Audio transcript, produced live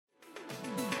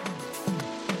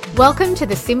Welcome to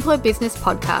the Simpler Business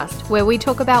Podcast, where we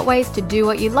talk about ways to do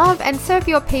what you love and serve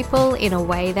your people in a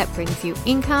way that brings you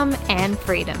income and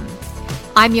freedom.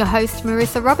 I'm your host,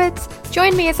 Marissa Roberts.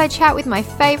 Join me as I chat with my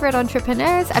favorite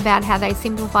entrepreneurs about how they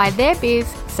simplify their biz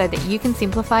so that you can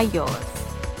simplify yours.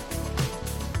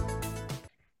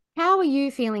 How are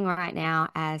you feeling right now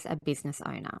as a business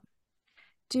owner?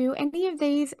 Do any of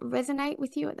these resonate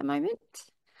with you at the moment?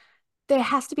 There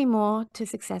has to be more to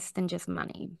success than just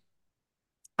money.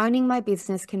 Owning my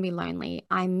business can be lonely.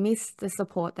 I miss the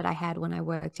support that I had when I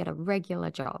worked at a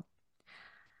regular job.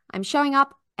 I'm showing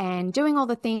up and doing all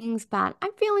the things, but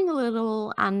I'm feeling a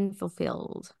little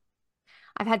unfulfilled.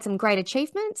 I've had some great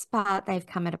achievements, but they've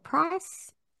come at a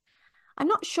price. I'm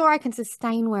not sure I can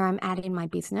sustain where I'm at in my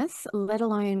business, let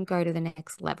alone go to the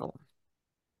next level.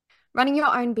 Running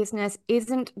your own business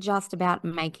isn't just about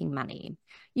making money.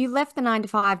 You left the 9 to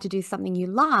 5 to do something you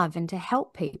love and to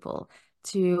help people,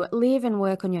 to live and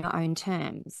work on your own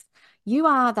terms. You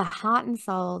are the heart and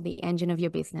soul, the engine of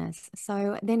your business.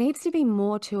 So there needs to be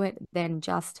more to it than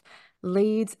just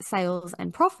leads, sales,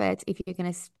 and profits if you're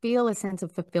going to feel a sense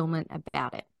of fulfillment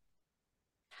about it.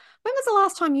 When was the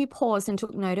last time you paused and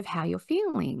took note of how you're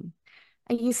feeling?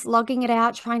 Are you slogging it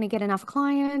out, trying to get enough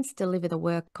clients, deliver the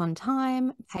work on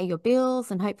time, pay your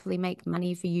bills, and hopefully make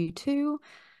money for you too?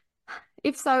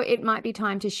 If so, it might be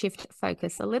time to shift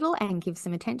focus a little and give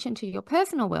some attention to your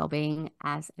personal well-being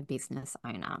as a business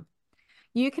owner.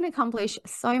 You can accomplish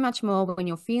so much more when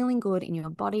you're feeling good in your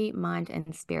body, mind,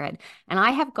 and spirit. And I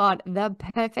have got the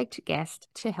perfect guest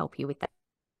to help you with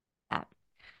that.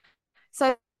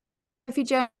 So, Sophie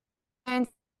Jones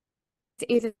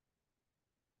is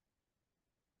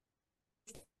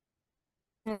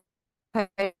a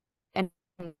coach and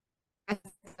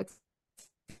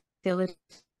facilitator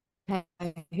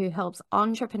who helps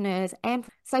entrepreneurs, and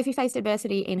Sophie faced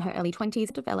adversity in her early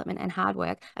 20s, development and hard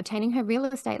work, obtaining her real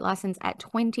estate license at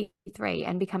 23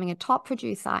 and becoming a top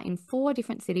producer in 4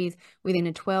 different cities within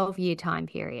a 12-year time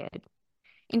period.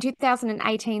 In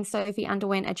 2018, Sophie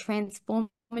underwent a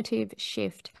transformative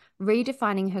shift,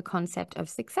 redefining her concept of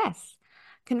success.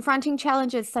 Confronting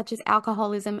challenges such as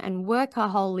alcoholism and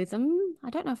workaholism. I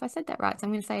don't know if I said that right, so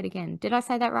I'm going to say it again. Did I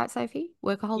say that right, Sophie?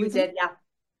 Workaholism? You did, yeah.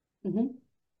 Mm-hmm.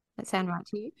 That sound right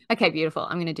to you? Okay, beautiful.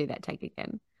 I'm going to do that take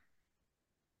again.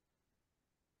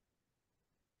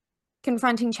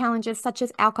 Confronting challenges such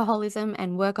as alcoholism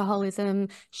and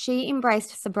workaholism, she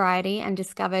embraced sobriety and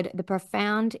discovered the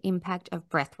profound impact of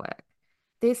breathwork.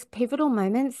 This pivotal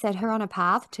moment set her on a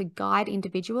path to guide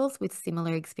individuals with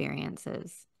similar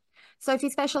experiences.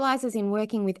 Sophie specializes in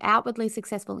working with outwardly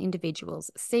successful individuals,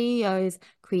 CEOs,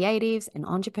 creatives, and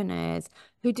entrepreneurs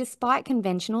who, despite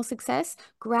conventional success,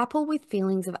 grapple with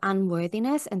feelings of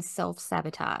unworthiness and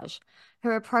self-sabotage.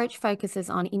 Her approach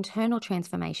focuses on internal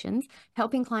transformations,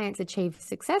 helping clients achieve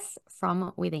success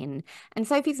from within. And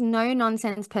Sophie's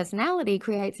no-nonsense personality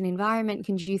creates an environment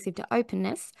conducive to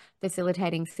openness,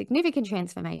 facilitating significant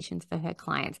transformations for her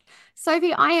clients.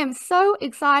 Sophie, I am so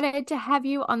excited to have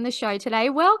you on the show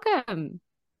today. Welcome.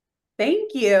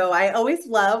 Thank you. I always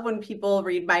love when people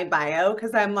read my bio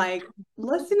because I'm like,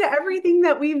 listen to everything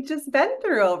that we've just been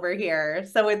through over here.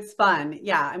 So it's fun.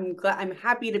 Yeah, I'm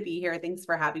happy to be here. Thanks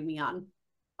for having me on.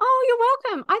 Oh,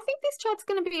 you're welcome. I think this chat's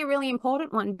going to be a really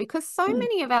important one because so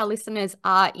many of our listeners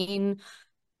are in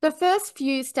the first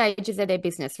few stages of their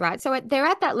business, right? So they're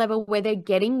at that level where they're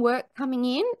getting work coming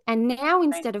in, and now Right.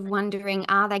 instead of wondering,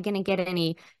 are they going to get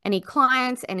any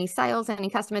clients, any sales, any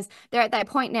customers, they're at that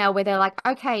point now where they're like,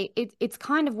 okay, it's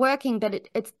kind of working, but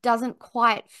it doesn't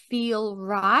quite feel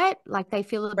right. Like they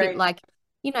feel a bit Right. like,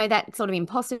 that sort of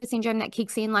imposter syndrome that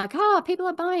kicks in, like, oh, people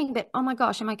are buying, but oh my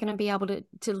gosh, am I going to be able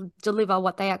to deliver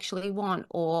what they actually want?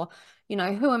 Or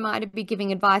who am I to be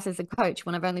giving advice as a coach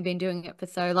when I've only been doing it for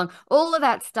so long? All of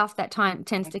that stuff that time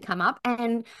tends to come up.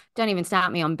 And don't even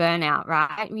start me on burnout,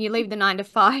 right? When you leave the 9 to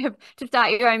 5 to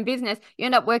start your own business, you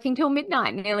end up working till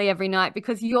midnight nearly every night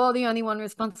because you're the only one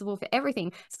responsible for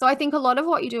everything. So I think a lot of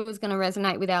what you do is going to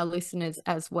resonate with our listeners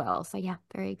as well. So yeah,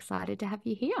 very excited to have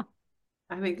you here.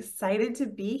 I'm excited to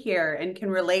be here and can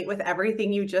relate with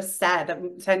everything you just said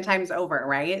 10 times over,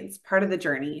 right? It's part of the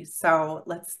journey. So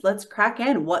let's crack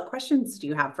in. What questions do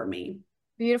you have for me?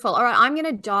 Beautiful. All right, I'm going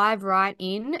to dive right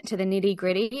in to the nitty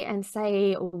gritty and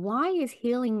say, why is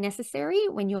healing necessary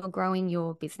when you're growing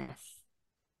your business?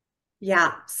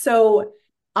 Yeah. So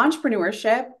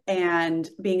entrepreneurship and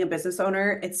being a business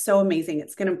owner, it's so amazing.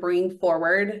 It's going to bring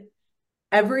forward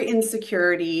every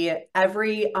insecurity,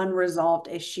 every unresolved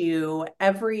issue,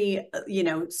 every,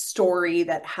 story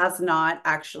that has not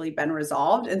actually been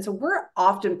resolved. And so we're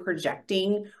often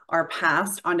projecting our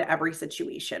past onto every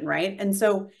situation, right? And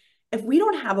so if we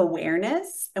don't have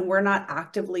awareness and we're not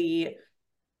actively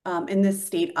in this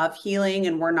state of healing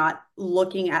and we're not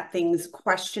looking at things,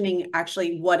 questioning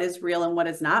actually what is real and what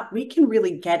is not, we can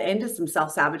really get into some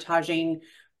self-sabotaging,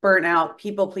 burnout,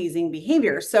 people-pleasing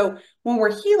behavior. So when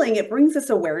we're healing, it brings this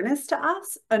awareness to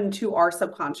us and to our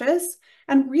subconscious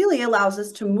and really allows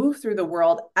us to move through the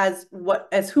world as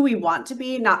who we want to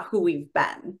be, not who we've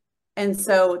been. And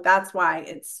so that's why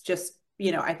it's just,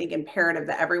 I think imperative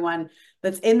that everyone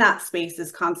that's in that space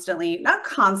is constantly, not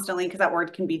constantly, because that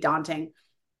word can be daunting,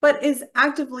 but is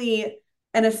actively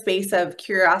in a space of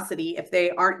curiosity if they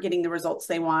aren't getting the results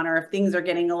they want, or if things are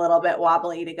getting a little bit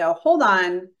wobbly, to go, hold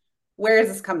on, where is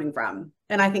this coming from?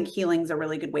 And I think healing is a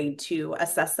really good way to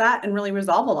assess that and really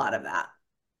resolve a lot of that.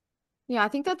 Yeah, I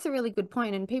think that's a really good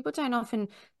point. And people don't often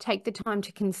take the time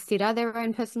to consider their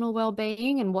own personal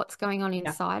well-being and what's going on Yeah.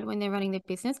 inside when they're running their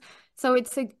business. So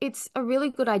it's a really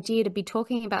good idea to be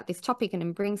talking about this topic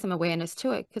and bring some awareness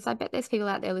to it. Because I bet there's people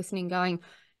out there listening going,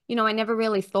 I never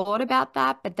really thought about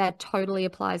that, but that totally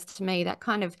applies to me. That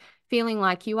kind of feeling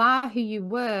like you are who you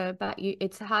were, but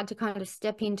it's hard to kind of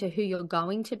step into who you're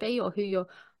going to be or who you're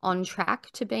on track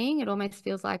to being. It almost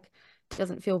feels like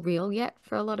doesn't feel real yet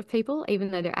for a lot of people, even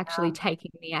though they're actually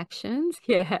taking the actions.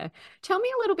 Yeah. Tell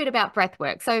me a little bit about breath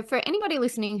work. So, for anybody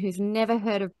listening who's never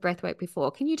heard of breath work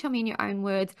before, can you tell me in your own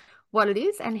words what it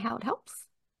is and how it helps?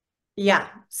 Yeah.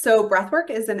 So breathwork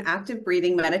is an active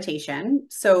breathing meditation.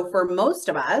 So for most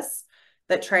of us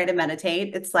that try to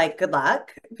meditate, it's like good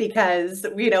luck because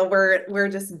we're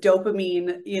just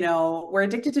dopamine, we're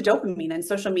addicted to dopamine, and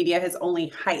social media has only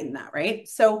heightened that, right?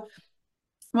 So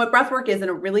what breath work is in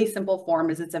a really simple form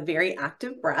is it's a very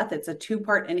active breath. It's a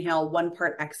two-part inhale,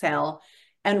 one-part exhale.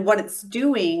 And what it's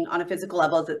doing on a physical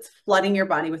level is it's flooding your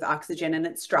body with oxygen and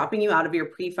it's dropping you out of your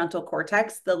prefrontal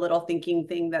cortex, the little thinking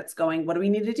thing that's going, what do we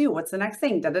need to do? What's the next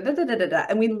thing? Da, da, da, da, da, da.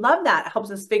 And we love that. It helps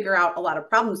us figure out a lot of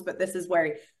problems, but this is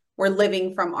where we're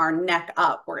living from our neck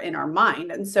up. We're in our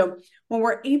mind. And so when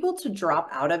we're able to drop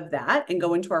out of that and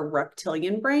go into our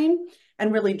reptilian brain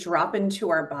and really drop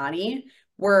into our body,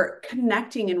 we're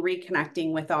connecting and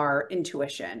reconnecting with our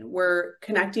intuition. We're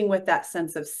connecting with that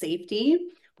sense of safety.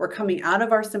 We're coming out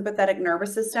of our sympathetic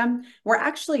nervous system. We're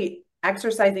actually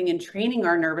exercising and training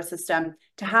our nervous system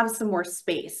to have some more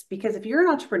space. Because if you're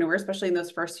an entrepreneur, especially in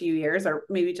those first few years, or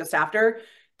maybe just after,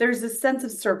 there's this sense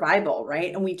of survival,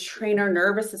 right? And we train our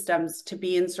nervous systems to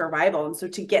be in survival. And so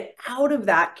to get out of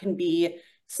that can be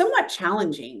somewhat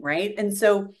challenging, right? And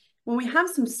so when we have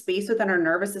some space within our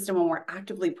nervous system, when we're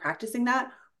actively practicing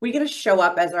that, we get to show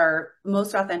up as our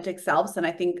most authentic selves. And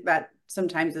I think that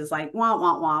sometimes is like, wah,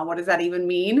 wah, wah. What does that even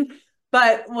mean?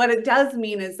 But what it does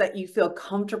mean is that you feel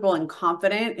comfortable and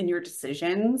confident in your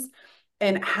decisions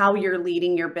and how you're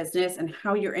leading your business and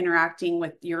how you're interacting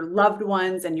with your loved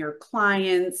ones and your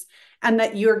clients, and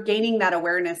that you're gaining that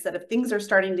awareness that if things are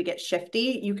starting to get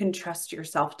shifty, you can trust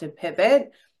yourself to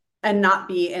pivot and not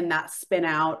be in that spin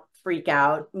out, freak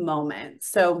out moment.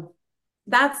 So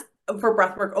that's for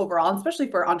breathwork overall, especially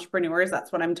for entrepreneurs.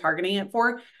 That's what I'm targeting it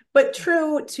for. But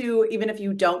true to even if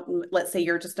you don't, let's say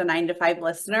you're just a 9 to 5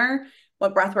 listener,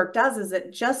 what breathwork does is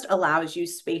it just allows you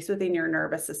space within your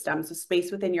nervous system. So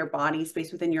space within your body,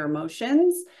 space within your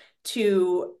emotions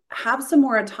to have some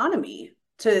more autonomy,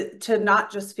 to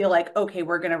not just feel like, okay,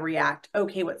 we're going to react.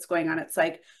 Okay, what's going on? It's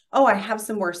like, oh, I have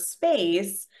some more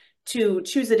space to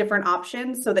choose a different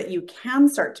option so that you can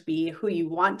start to be who you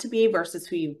want to be versus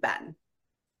who you've been.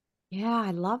 Yeah,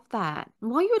 I love that.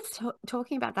 While you were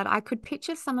talking about that, I could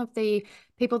picture some of the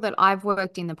people that I've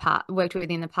worked with in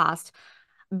the past,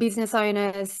 business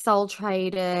owners, sole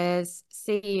traders,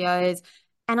 CEOs,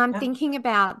 and I'm Yeah. thinking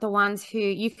about the ones who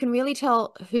you can really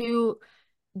tell who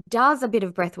does a bit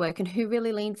of breath work and who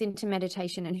really leans into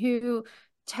meditation and who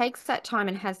takes that time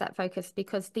and has that focus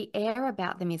because the air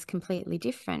about them is completely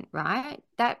different, right?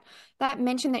 That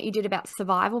mention that you did about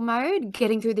survival mode,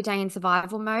 getting through the day in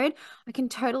survival mode, I can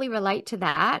totally relate to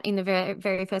that in the very,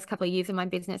 very first couple of years of my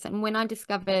business. And when I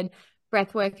discovered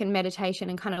breath work and meditation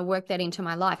and kind of work that into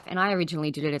my life, and I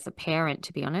originally did it as a parent,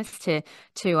 to be honest, to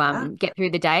Yeah, get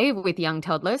through the day with young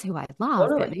toddlers who I love,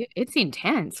 but totally. it's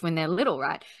intense when they're little,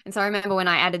 right? And so I remember when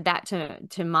I added that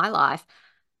to my life,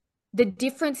 the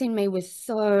difference in me was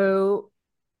so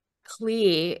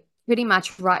clear pretty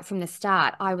much right from the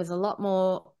start. I was a lot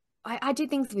more, I did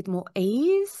things with more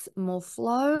ease, more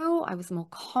flow. I was more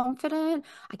confident.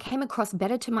 I came across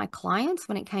better to my clients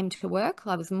when it came to work.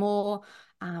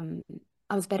 Um,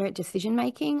 I was better at decision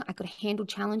making. I could handle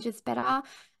challenges better.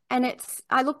 And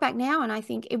I look back now and I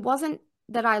think it wasn't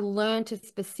that I learned a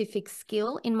specific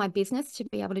skill in my business to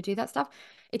be able to do that stuff.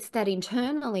 It's that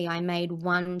internally I made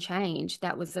one change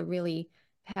that was a really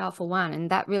powerful one. And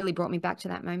that really brought me back to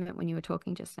that moment when you were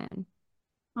talking just then.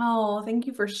 Oh, thank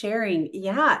you for sharing.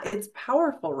 Yeah, it's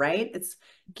powerful, right? It's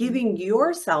Mhm. giving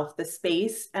yourself the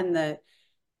space and the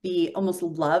almost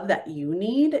love that you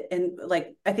need. And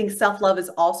like, I think self-love is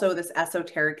also this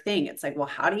esoteric thing. It's like, well,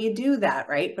 how do you do that?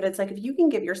 Right. But it's like, if you can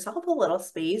give yourself a little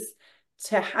space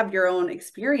to have your own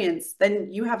experience,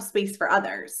 then you have space for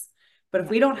others. But if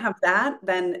Yeah. we don't have that,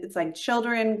 then it's like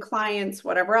children, clients,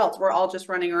 whatever else, we're all just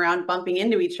running around bumping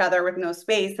into each other with no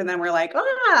space. And then we're like,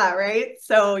 ah, right.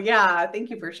 So yeah,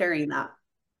 thank you for sharing that.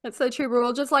 That's so true. We're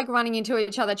all just like running into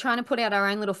each other, trying to put out our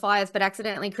own little fires, but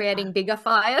accidentally creating bigger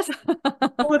fires.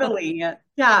 Totally.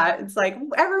 Yeah. It's like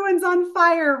everyone's on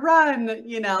fire, run,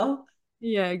 you know?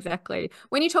 Yeah, exactly.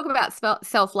 When you talk about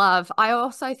self-love, I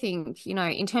also think,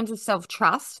 in terms of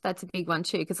self-trust, that's a big one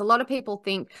too, because a lot of people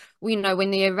think, when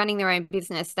they're running their own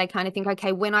business, they kind of think,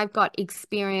 okay, when I've got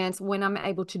experience, when I'm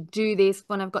able to do this,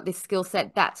 when I've got this skill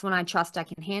set, that's when I trust I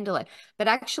can handle it. But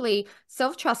actually,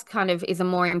 self-trust kind of is a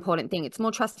more important thing. It's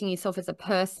more trusting yourself as a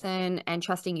person and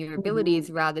trusting your abilities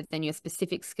Mhm. rather than your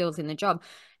specific skills in the job.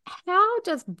 How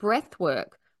does breath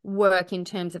work in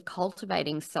terms of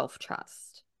cultivating self-trust?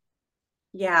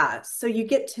 Yeah. So you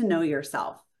get to know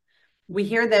yourself. We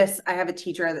hear this. I have a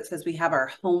teacher that says we have our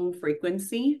home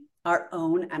frequency, our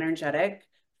own energetic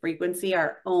frequency,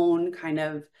 our own kind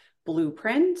of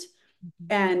blueprint. Mhm.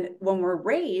 And when we're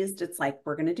raised, it's like,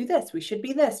 we're going to do this. We should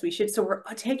be this. We should. So we're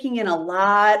taking in a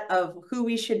lot of who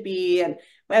we should be. And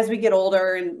as we get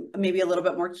older and maybe a little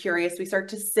bit more curious, we start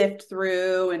to sift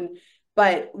through.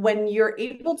 But when you're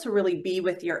able to really be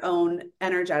with your own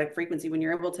energetic frequency, when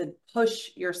you're able to push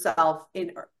yourself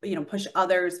in, push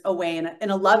others away in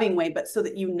a loving way, but so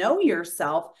that you know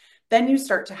yourself, then you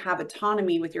start to have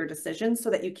autonomy with your decisions so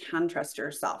that you can trust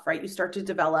yourself, right? You start to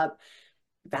develop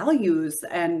values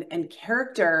and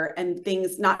character and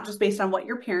things not just based on what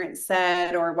your parents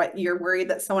said or what you're worried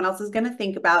that someone else is going to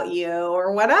think about you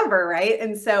or whatever, right?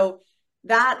 And so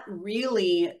that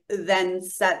really then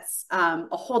sets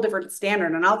a whole different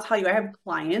standard. And I'll tell you, I have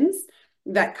clients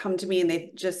that come to me and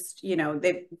they just,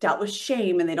 they've dealt with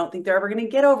shame and they don't think they're ever going to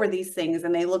get over these things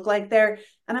and they look like they're,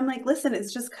 and I'm like, listen,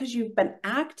 it's just because you've been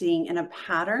acting in a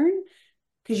pattern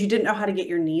because you didn't know how to get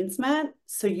your needs met.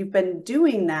 So you've been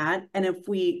doing that. And if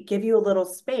we give you a little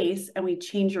space and we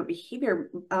change your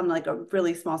behavior on like a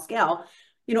really small scale,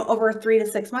 over 3 to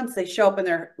 6 months, they show up and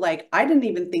they're like, I didn't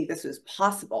even think this was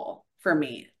possible for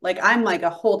me. Like I'm like a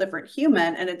whole different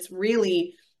human. And it's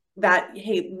really that,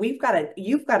 hey, you've got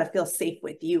to feel safe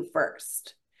with you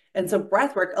first. And Yeah. so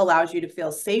breath work allows you to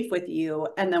feel safe with you.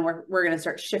 And then we're going to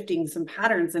start shifting some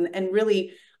patterns and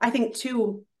really, I think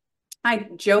too, I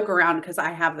joke around because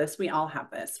I have this, we all have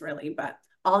this really, but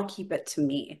I'll keep it to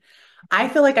me. I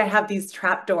feel like I have these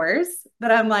trap doors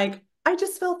that I'm like, I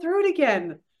just fell through it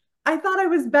again. I thought I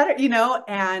was better,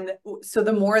 and so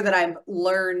the more that I've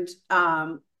learned,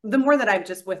 the more that I've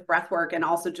just with breath work and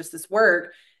also just this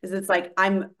work is it's like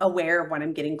I'm aware of when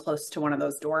I'm getting close to one of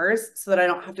those doors so that I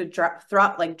don't have to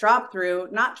drop through,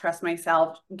 not trust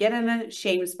myself, get in a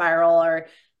shame spiral or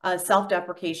a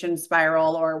self-deprecation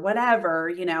spiral or whatever,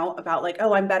 about like,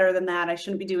 oh, I'm better than that. I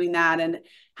shouldn't be doing that. And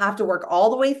have to work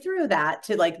all the way through that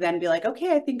to like then be like,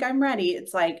 okay, I think I'm ready.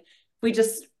 It's like we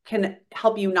just can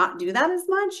help you not do that as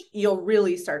much, you'll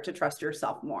really start to trust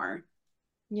yourself more.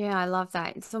 Yeah, I love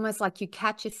that. It's almost like you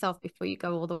catch yourself before you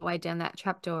go all the way down that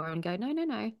trapdoor and go, no, no,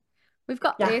 no, we've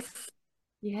got Yes. this.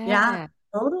 Yeah, Yeah.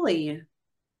 totally.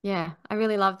 Yeah, I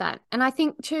really love that. And I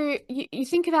think too, you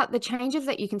think about the changes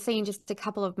that you can see in just a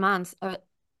couple of months are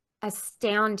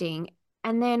astounding.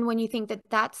 And then when you think that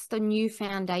that's the new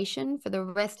foundation for the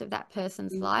rest of that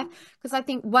person's life, Mhm. because I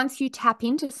think once you tap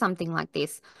into something like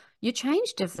this, you're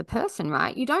changed as a person,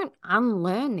 right? You don't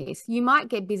unlearn this. You might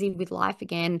get busy with life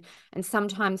again and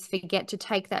sometimes forget to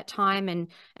take that time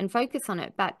and focus on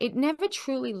it, but it never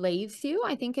truly leaves you.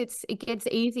 I think it gets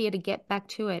easier to get back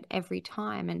to it every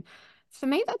time. And for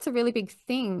me, that's a really big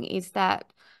thing is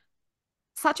that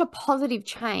such a positive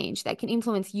change that can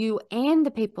influence you and the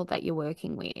people that you're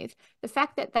working with. The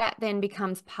fact that that then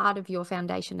becomes part of your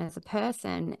foundation as a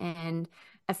person and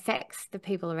affects the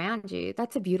people around you,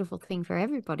 that's a beautiful thing for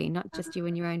everybody, not just you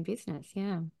and your own business.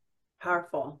 Yeah.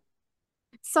 Powerful.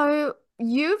 So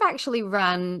you've actually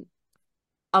run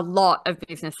a lot of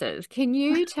businesses. Can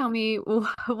you tell me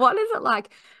what is it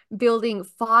like building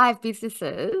five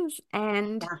businesses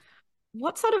and Yeah.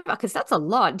 what sort of, because that's a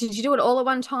lot. Did you do it all at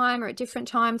one time or at different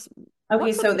times? Okay,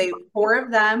 What sort so of, four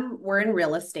of them were in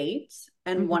real estate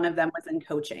and Mhm. one of them was in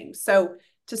coaching. So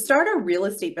to start a real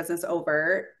estate business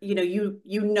over, you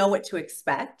know what to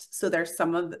expect. So there's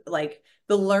some of like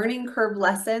the learning curve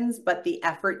lessons, but the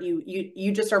effort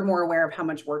you just are more aware of how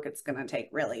much work it's going to take,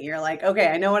 really. You're like, okay,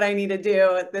 I know what I need to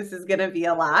do. This is going to be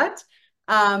a lot.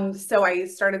 So I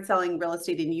started selling real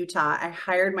estate in Utah. I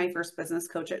hired my first business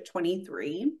coach at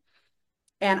 23.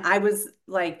 And I was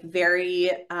like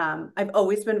I've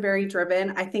always been very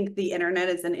driven. I think the internet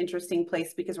is an interesting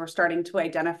place because we're starting to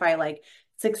identify like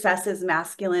success is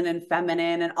masculine and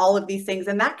feminine and all of these things.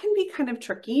 And that can be kind of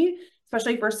tricky,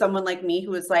 especially for someone like me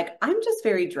who is like, I'm just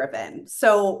very driven.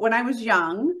 So when I was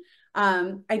young,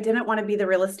 I didn't want to be the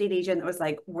real estate agent that was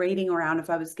like waiting around if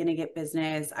I was going to get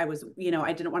business. I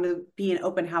didn't want to be in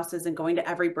open houses and going to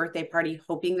every birthday party,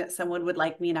 hoping that someone would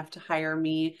like me enough to hire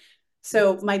me.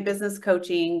 So my business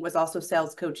coaching was also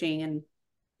sales coaching and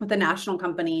with a national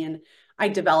company. And I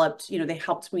developed, they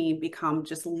helped me become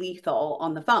just lethal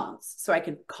on the phones. So I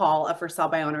could call a for sale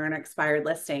by owner an expired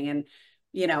listing. And,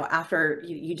 after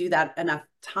you do that enough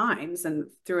times and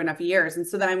through enough years. And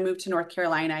so then I moved to North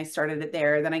Carolina. I started it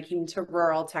there. Then I came to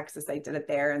rural Texas. I did it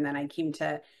there. And then I came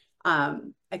to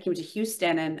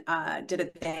Houston and did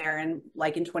it there. And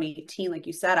like in 2018, like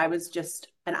you said, I was just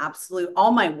an absolute,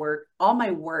 all my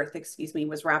worth, excuse me,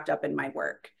 was wrapped up in my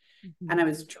work. Mhm. And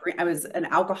I was an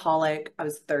alcoholic. I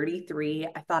was 33.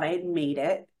 I thought I had made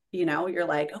it. You're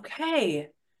like, okay.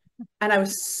 And I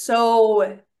was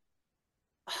so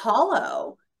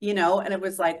hollow, and it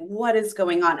was like, what is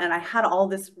going on? And I had all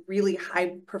this really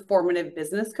high performative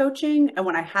business coaching. And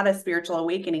when I had a spiritual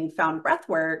awakening, found breath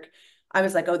work, I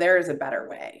was like, oh, there is a better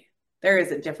way. There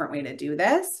is a different way to do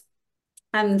this.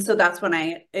 And so that's when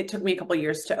it took me a couple of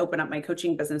years to open up my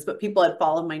coaching business, but people had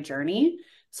followed my journey.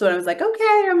 So when I was like,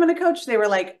 okay, I'm going to coach, they were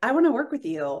like, I want to work with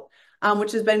you,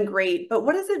 which has been great. But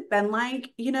what has it been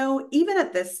like? Even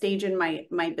at this stage in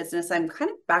my business, I'm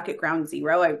kind of back at ground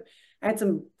zero. I had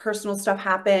some personal stuff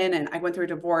happen and I went through a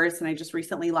divorce and I just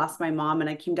recently lost my mom and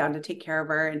I came down to take care of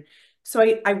her. And so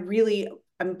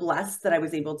I'm blessed that I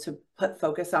was able to put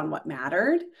focus on what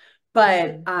mattered,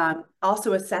 but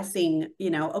also assessing,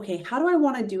 okay, how do I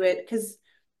want to do it? Because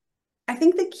I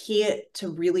think the key to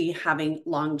really having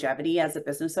longevity as a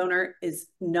business owner is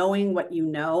knowing what you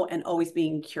know and always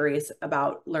being curious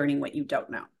about learning what you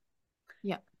don't know.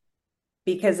 Yeah.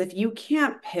 Because if you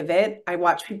can't pivot, I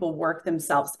watch people work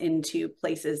themselves into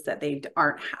places that they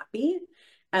aren't happy,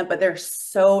 but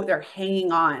they're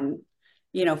hanging on,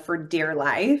 for dear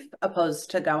life,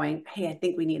 opposed to going, hey, I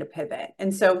think we need a pivot.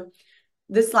 And so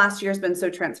this last year has been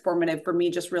so transformative for me,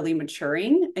 just really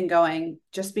maturing and going,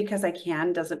 just because I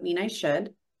can doesn't mean I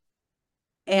should.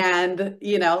 And,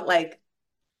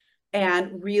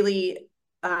 and really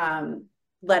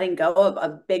letting go of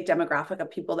a big demographic of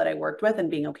people that I worked with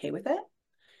and being okay with it.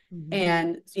 Mhm.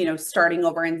 And, starting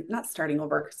over and not starting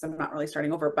over because I'm not really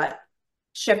starting over, but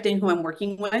shifting who I'm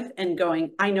working with and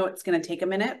going, I know it's going to take a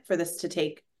minute for this to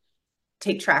take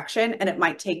traction. And it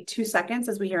might take 2 seconds,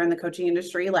 as we hear in the coaching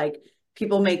industry, like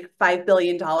people make $5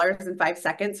 billion in 5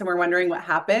 seconds and we're wondering what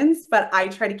happens. But I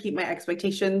try to keep my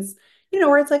expectations,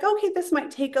 where it's like, okay, this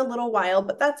might take a little while,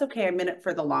 but that's okay. I'm in it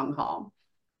for the long haul.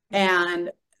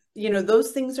 And,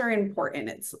 those things are important.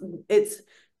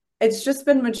 It's just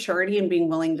been maturity and being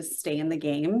willing to stay in the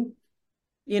game,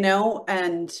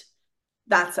 and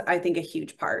that's, I think, a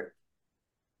huge part.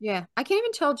 Yeah, I can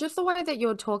even tell just the way that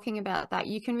you're talking about that.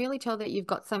 You can really tell that you've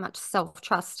got so much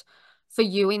self-trust for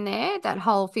you in there, that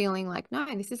whole feeling like, no,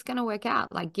 this is going to work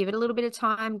out. Like, give it a little bit of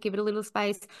time, give it a little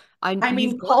space. I You've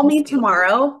mean, got call the me skill.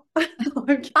 tomorrow.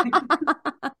 Okay.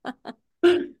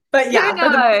 But Who yeah, for the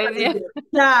most part, knows? I Yeah.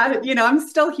 do. Yeah, I'm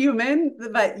still human,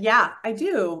 but yeah, I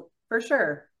do for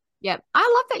sure. Yeah, I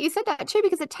love that you said that too,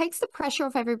 because it takes the pressure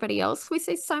off everybody else. We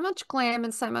see so much glam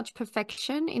and so much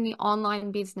perfection in the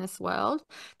online business world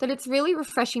that it's really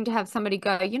refreshing to have somebody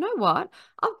go, you know what?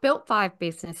 I've built 5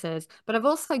 businesses, but I've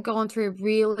also gone through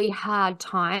really hard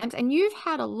times, and you've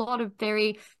had a lot of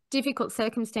very difficult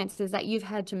circumstances that you've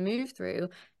had to move through.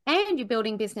 And you're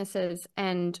building businesses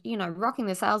and, rocking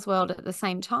the sales world at the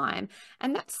same time.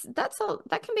 And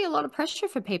that can be a lot of pressure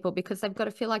for people because they've got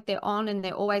to feel like they're on and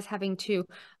they're always having to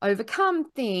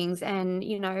overcome things and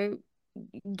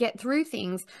get through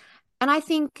things. And I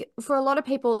think for a lot of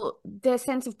people their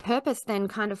sense of purpose then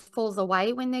kind of falls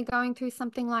away when they're going through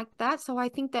something like that. So I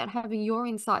think that having your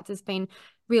insights has been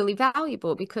really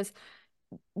valuable, because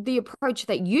the approach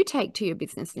that you take to your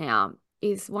business now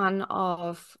is one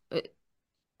of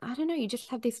I don't know, you just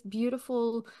have this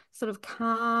beautiful sort of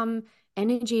calm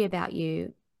energy about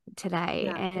you today.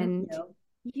 Yeah, thank And you.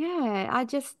 yeah,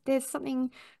 there's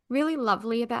something really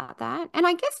lovely about that. And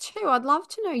I guess too, I'd love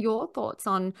to know your thoughts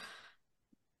on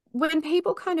when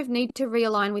people kind of need to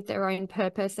realign with their own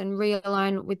purpose and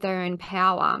realign with their own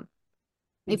power,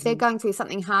 if they're Mhm. going through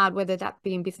something hard, whether that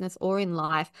be in business or in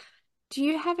life, do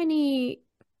you have any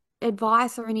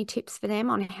advice or any tips for them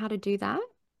on how to do that?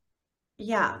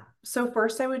 Yeah. So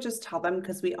first I would just tell them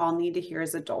because we all need to hear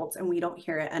as adults and we don't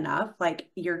hear it enough, like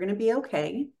you're going to be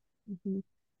okay. Mhm.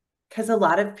 Because a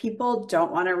lot of people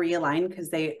don't want to realign because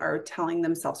they are telling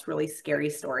themselves really scary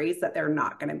stories that they're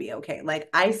not going to be okay. Like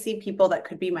I see people that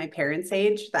could be my parents'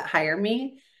 age that hire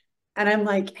me, and I'm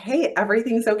like, hey,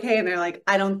 everything's okay. And they're like,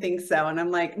 I don't think so. And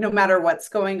I'm like, no matter what's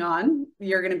going on,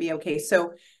 you're going to be okay.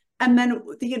 So, and then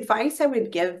the advice I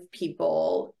would give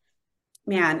people,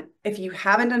 man, if you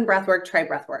haven't done breath work, try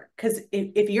breath work. Because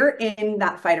if you're in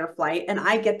that fight or flight, and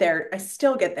I get there, I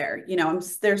still get there.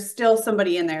 There's still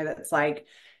somebody in there that's like,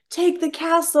 take the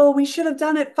castle. We should have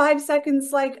done it 5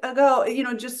 seconds like ago.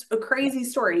 Just crazy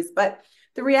stories. But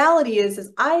the reality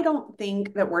is I don't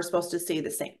think that we're supposed to stay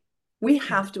the same. We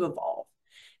have to evolve.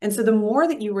 And so the more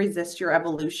that you resist your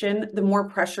evolution, the more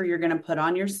pressure you're going to put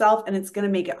on yourself, and it's going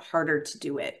to make it harder to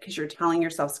do it because you're telling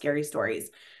yourself scary stories.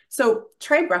 So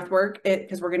try breath work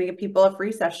because we're going to give people a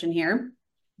free session here,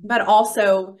 but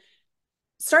also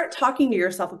start talking to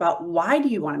yourself about why do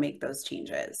you want to make those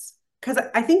changes? Because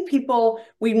I think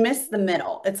we miss the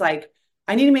middle. It's like,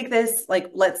 I need to make this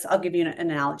like, I'll give you an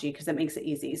analogy because it makes it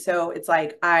easy. So it's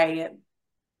like, I'll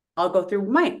go through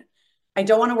mine. I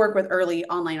don't want to work with early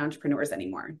online entrepreneurs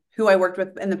anymore. Who I worked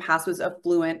with in the past was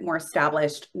affluent, more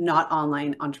established, not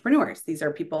online entrepreneurs. These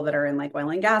are people that are in like oil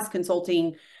and gas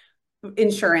consulting,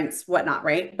 insurance, whatnot,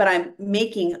 right? But I'm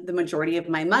making the majority of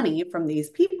my money from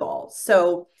these people.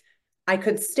 So I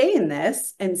could stay in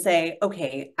this and say,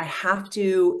 okay, I have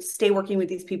to stay working with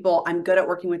these people. I'm good at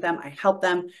working with them. I help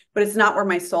them, but it's not where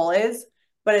my soul is.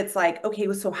 But it's like,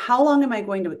 okay, so how long am I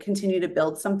going to continue to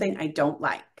build something I don't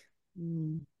like?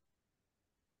 Mm.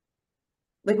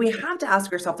 Like we have to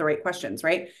ask ourselves the right questions,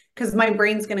 right? Because my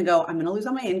brain's going to go, I'm going to lose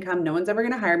all my income. No one's ever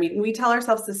going to hire me. And we tell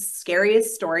ourselves the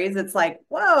scariest stories. It's like,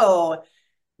 whoa,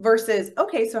 versus,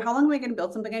 okay, so how long am I going to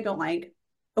build something I don't like?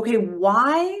 Okay,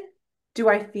 why do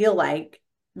I feel like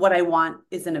what I want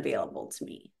isn't available to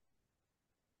me?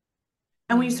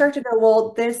 And when you Yeah. start to go,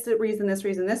 well, this reason, this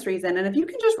reason, this reason. And if you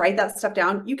can just write that stuff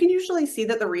down, you can usually see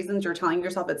that the reasons you're telling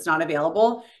yourself it's not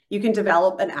available, you can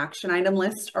develop an action item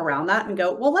list around that and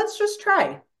go, well, let's just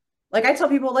try. Like I tell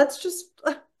people,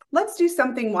 let's do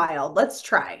something wild. Let's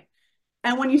try.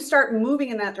 And when you start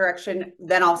moving in that direction,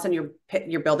 then all of a sudden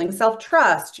you're building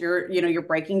self-trust. You're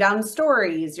breaking down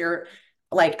stories. You're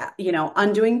like,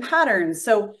 undoing patterns.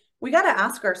 So we got to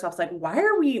ask ourselves, like, why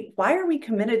are we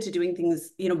committed to doing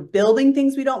things, building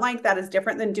things we don't like? That is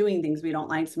different than doing things we don't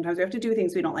like. Sometimes we have to do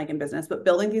things we don't like in business, but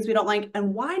building things we don't like.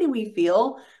 And why do we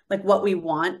feel like what we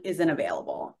want isn't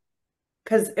available?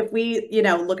 Because if we,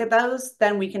 look at those,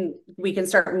 then we can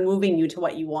start moving you to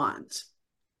what you want.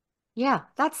 Yeah,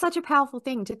 that's such a powerful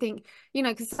thing to think,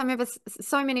 because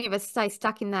so many of us stay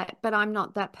stuck in that, but I'm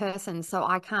not that person, so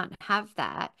I can't have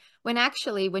that. When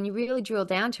actually, when you really drill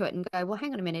down to it and go, well,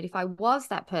 hang on a minute, if I was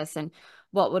that person,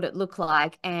 what would it look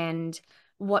like? And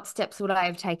what steps would I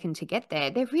have taken to get there?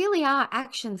 There really are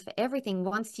actions for everything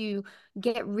once you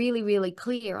get really, really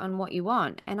clear on what you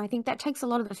want. And I think that takes a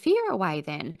lot of the fear away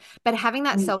then. But having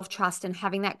that self-trust and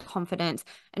having that confidence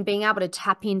and being able to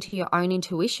tap into your own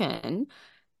intuition,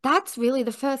 that's really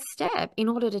the first step in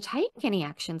order to take any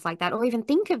actions like that or even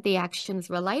think of the actions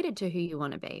related to who you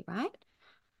want to be, right?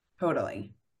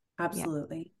 Totally. Yeah.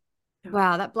 Absolutely. Yeah.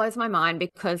 Wow, that blows my mind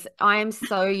because I am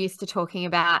so used to talking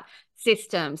about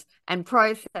systems and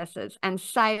processes and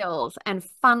sales and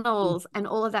funnels and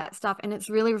all of that stuff. And it's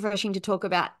really refreshing to talk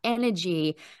about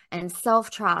energy and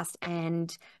self-trust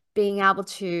and being able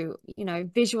to,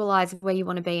 visualize where you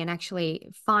want to be and actually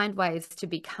find ways to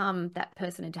become that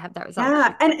person and to have that result.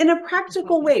 Yeah. And in a Super practical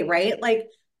powerful. way, right? Like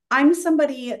I'm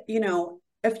somebody,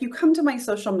 if you come to my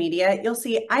social media, you'll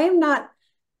see I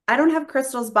don't have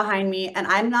crystals behind me and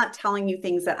I'm not telling you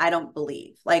things that I don't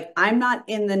believe. Like I'm not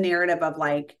in the narrative of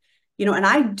like, and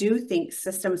I do think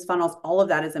systems, funnels, all of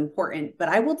that is important. But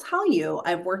I will tell you,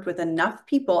 I've worked with enough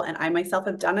people and I myself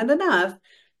have done it enough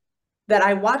that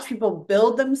I watch people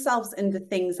build themselves into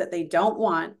things that they don't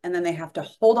want, and then they have to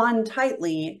hold on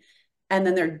tightly. And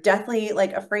then they're deathly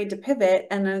like afraid to pivot.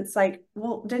 And then it's like,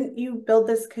 well, didn't you build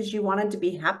this because you wanted to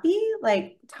be happy?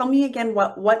 Like, tell me again,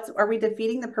 what are we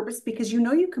defeating the purpose? Because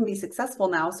you can be successful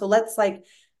now. So let's like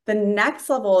the next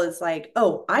level is like,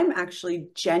 oh, I'm actually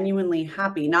genuinely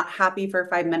happy, not happy for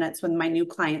 5 minutes when my new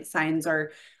client signs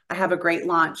or I have a great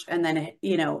launch. And then,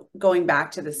 going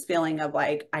back to this feeling of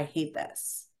like, I hate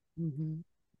this. Mhm.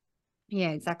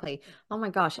 Yeah, exactly. Oh my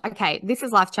gosh. Okay, this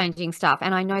is life-changing stuff.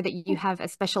 And I know that you have a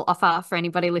special offer for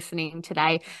anybody listening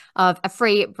today of a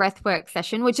free breathwork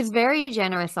session, which is very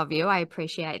generous of you. I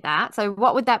appreciate that. So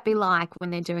what would that be like when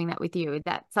they're doing that with you? Is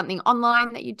that something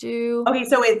online that you do? Okay,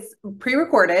 so it's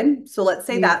pre-recorded. So let's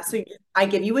say that. Beautiful. So I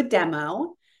give you a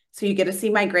demo. So you get to see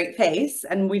my great face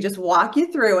and we just walk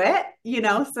you through it,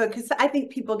 So because I think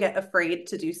people get afraid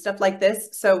to do stuff like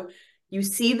this. So you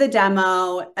see the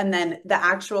demo and then the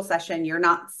actual session, you're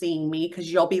not seeing me because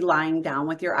you'll be lying down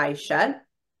with your eyes shut.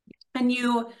 And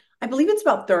I believe it's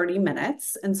about 30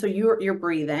 minutes. And so you're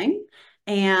breathing.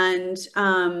 And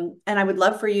I would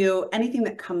love for you, anything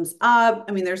that comes up.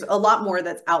 I mean, there's a lot more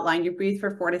that's outlined. You breathe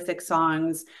for 4 to 6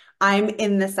 songs. I'm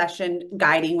in the session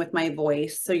guiding with my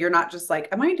voice. So you're not just like,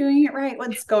 am I doing it right?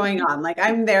 What's going on? Like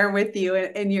I'm there with you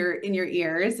in your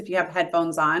ears if you have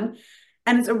headphones on.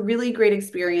 And it's a really great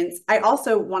experience. I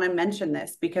also want to mention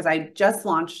this because I just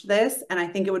launched this and I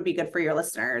think it would be good for your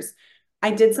listeners.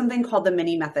 I did something called the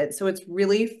mini method. So it's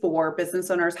really for business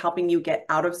owners helping you get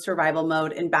out of survival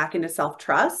mode and back into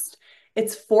self-trust.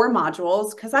 It's 4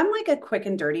 modules because I'm like a quick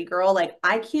and dirty girl. Like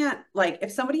I can't, like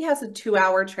if somebody has a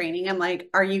 2-hour training, I'm like,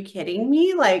 are you kidding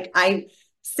me? Like I'm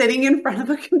sitting in front of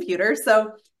a computer.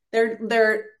 So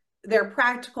they're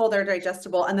practical, they're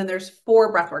digestible. And then there's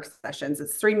 4 breathwork sessions.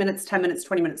 It's 3 minutes, 10 minutes,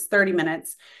 20 minutes, 30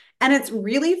 minutes. And it's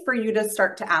really for you to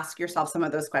start to ask yourself some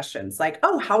of those questions like,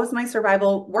 oh, how has my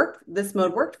survival work? This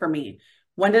mode worked for me.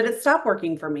 When did it stop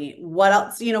working for me? What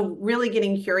else, really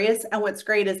getting curious. And what's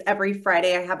great is every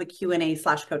Friday I have a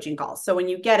Q&A/coaching call. So when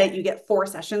you get it, you get 4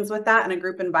 sessions with that in a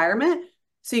group environment.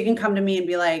 So you can come to me and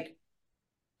be like,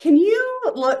 can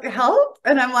you help?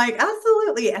 And I'm like,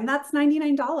 absolutely. And that's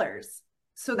 $99.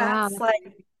 So Wow. that's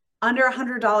like under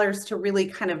 $100 to really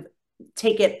kind of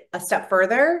take it a step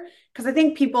further. Because I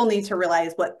think people need to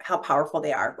realize how powerful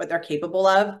they are, what they're capable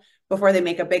of before they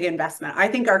make a big investment. I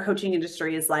think our coaching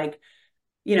industry is like,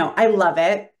 I love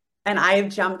it. And I've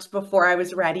jumped before I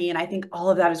was ready. And I think all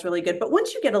of that is really good. But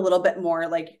once you get a little bit more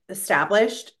like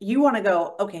established, you want to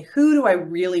go, okay, who do I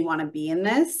really want to be in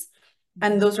this?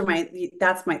 And those are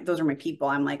my people.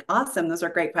 I'm like, awesome. Those are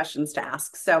great questions to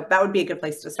ask. So that would be a good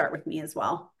place to start with me as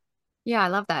well. Yeah, I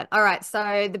love that. All right.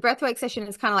 So the breathwork session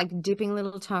is kind of like dipping a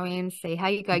little toe in, see how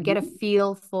you go, get a Mhm.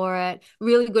 feel for it.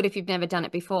 Really good if you've never done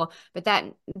it before. But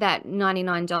that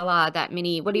 $99, that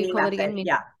mini, what do you Mini call it method. again? Mini,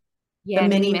 Yeah. The yeah,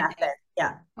 mini mini method. method.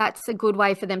 Yeah. That's a good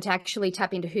way for them to actually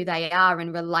tap into who they are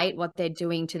and relate what they're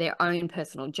doing to their own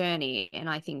personal journey. And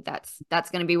I think that's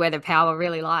going to be where the power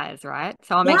really lies, right?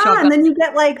 So I'll make sure I've Yeah. And got, then you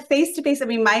get like face to face. I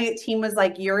mean, my team was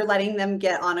like, you're letting them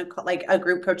get on like a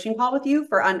group coaching call with you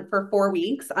for 4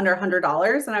 weeks under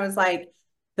 $100. And I was like,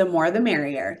 the more the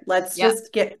merrier. Let's yeah.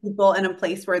 just get people in a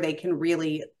place where they can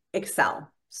really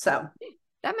excel. So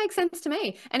That makes sense to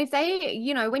me. And if they,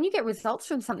 when you get results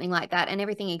from something like that and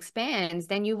everything expands,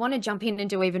 then you want to jump in and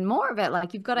do even more of it.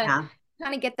 Like you've got to yeah,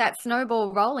 kind of get that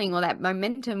snowball rolling or that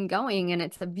momentum going. And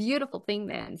it's a beautiful thing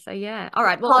then. So, yeah. All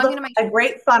right. Well, called I'm going to make a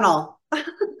great funnel.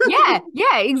 yeah,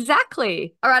 yeah,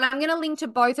 exactly. All right, I'm going to link to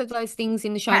both of those things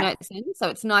in the show Okay. notes then, so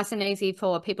it's nice and easy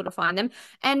for people to find them.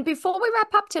 And before we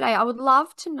wrap up today, I would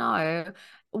love to know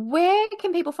where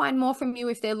can people find more from you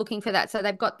if they're looking for that? So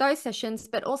they've got those sessions,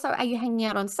 but also are you hanging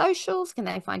out on socials? Can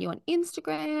they find you on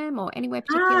Instagram or anywhere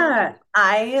particular?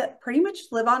 I pretty much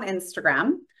live on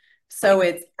Instagram. So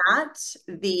Same. it's at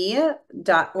the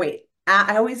dot, wait,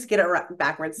 I always get it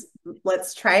backwards.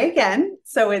 Let's try again.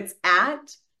 So it's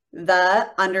at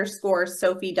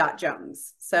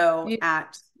the_Sophie.Jones. So You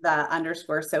at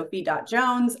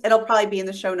the_Sophie.Jones. It'll probably be in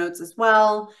the show notes as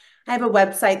well. I have a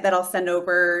website that I'll send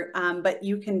over, but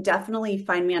you can definitely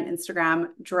find me on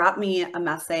Instagram. Drop me a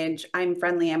message. I'm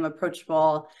friendly, I'm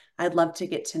approachable. I'd love to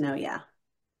get to know you.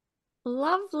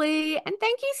 Lovely. And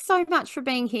thank you so much for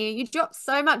being here. You dropped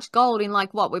so much gold in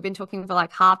like what we've been talking for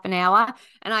like half an hour.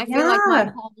 And I feel like my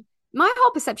Yeah.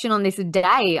 whole perception on this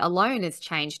day alone has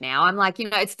changed now. I'm like,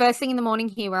 it's first thing in the morning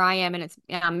here where I am, and it's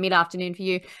mid-afternoon for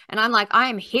you. And I'm like, I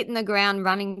am hitting the ground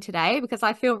running today because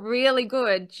I feel really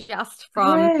good just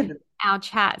from Good. our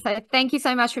chat. So thank you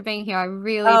so much for being here. I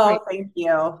really Oh, appreciate thank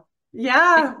you.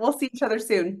 Yeah, we'll see each other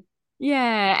soon.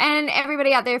 Yeah. And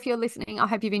everybody out there, if you're listening, I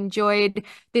hope you've enjoyed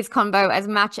this convo as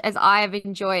much as I have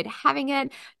enjoyed having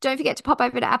it. Don't forget to pop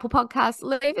over to Apple Podcasts,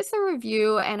 leave us a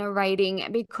review and a rating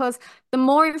because the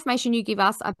more information you give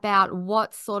us about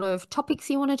what sort of topics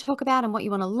you want to talk about and what you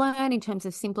want to learn in terms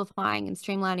of simplifying and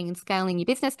streamlining and scaling your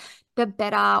business, the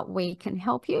better we can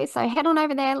help you. So head on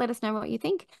over there, let us know what you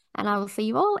think, and I will see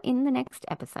you all in the next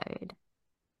episode.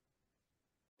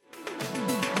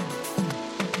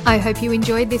 I hope you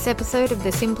enjoyed this episode of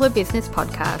the Simpler Business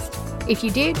Podcast. If you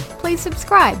did, please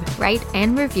subscribe, rate,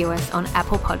 and review us on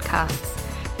Apple Podcasts.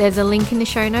 There's a link in the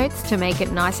show notes to make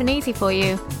it nice and easy for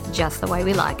you, just the way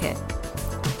we like it.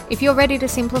 If you're ready to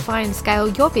simplify and scale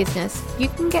your business, you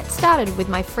can get started with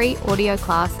my free audio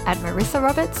class at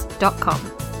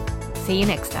marissaroberts.com. See you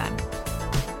next time.